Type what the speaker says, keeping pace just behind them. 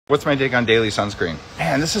What's my take on daily sunscreen?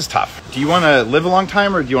 Man, this is tough. Do you want to live a long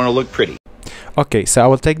time or do you want to look pretty? Okay, so I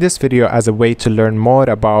will take this video as a way to learn more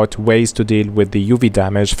about ways to deal with the UV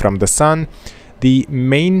damage from the sun. The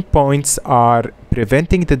main points are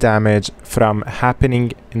preventing the damage from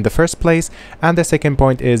happening in the first place, and the second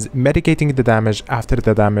point is mitigating the damage after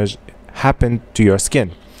the damage happened to your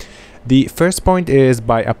skin. The first point is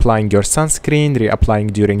by applying your sunscreen,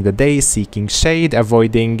 reapplying during the day, seeking shade,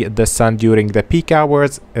 avoiding the sun during the peak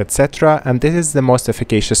hours, etc. And this is the most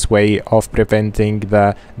efficacious way of preventing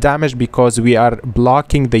the damage because we are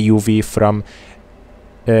blocking the UV from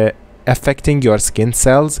affecting your skin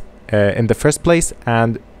cells in the first place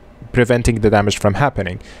and preventing the damage from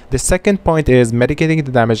happening. The second point is mitigating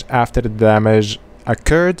the damage after the damage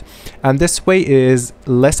occurred, and this way is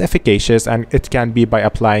less efficacious, and it can be by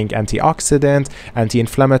applying antioxidant,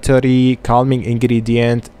 anti-inflammatory, calming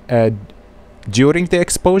ingredient during the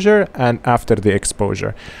exposure and after the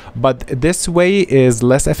exposure. But this way is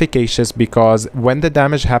less efficacious because when the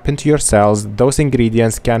damage happened to your cells, those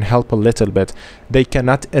ingredients can help a little bit. They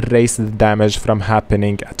cannot erase the damage from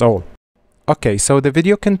happening at all. Okay, so the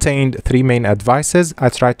video contained 3 main advices. I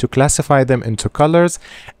tried to classify them into colors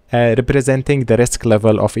representing the risk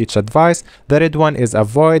level of each advice. The red one is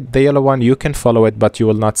avoid, the yellow one you can follow it but you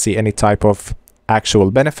will not see any type of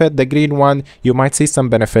actual benefit. The green one you might see some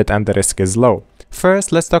benefit and the risk is low.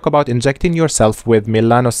 First, let's talk about injecting yourself with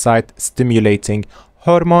melanocyte stimulating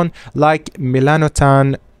hormone like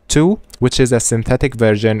Melanotan II, which is a synthetic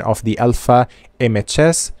version of the alpha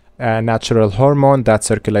MHS, a natural hormone that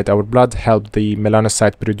circulates our blood, help the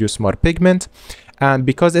melanocyte produce more pigment. And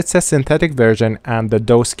because it's a synthetic version and the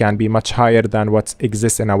dose can be much higher than what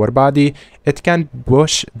exists in our body, it can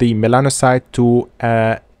push the melanocyte to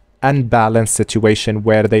an unbalanced situation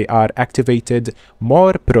where they are activated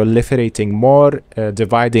more, proliferating more,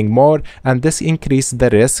 dividing more, and this increases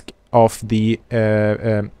the risk of the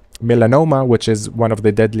melanoma, which is one of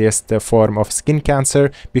the deadliest form of skin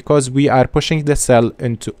cancer, because we are pushing the cell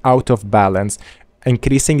into out of balance,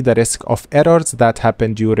 increasing the risk of errors that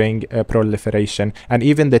happen during proliferation. And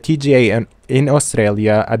even the TGA in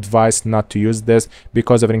Australia advised not to use this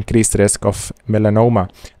because of increased risk of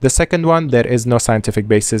melanoma. The second one, there is no scientific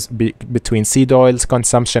basis between seed oils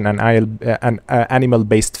consumption and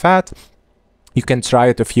animal-based fat. You can try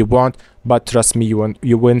it if you want, but trust me,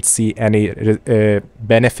 you won't see any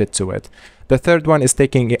benefit to it. The third one is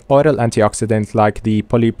taking oral antioxidants like the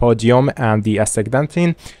polypodium and the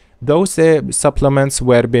astaxanthin. Those supplements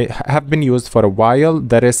have been used for a while.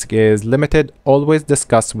 The risk is limited. Always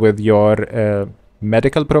discuss with your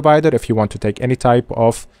medical provider if you want to take any type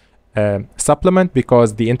of supplement,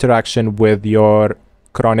 because the interaction with your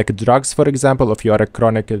chronic drugs, for example, if you are a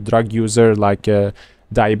chronic drug user like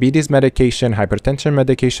diabetes medication, hypertension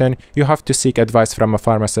medication, you have to seek advice from a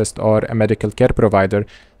pharmacist or a medical care provider.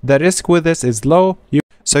 The risk with this is low.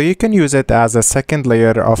 So you can use it as a second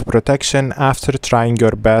layer of protection after trying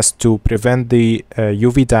your best to prevent the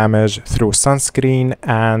UV damage through sunscreen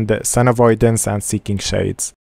and sun avoidance and seeking shades.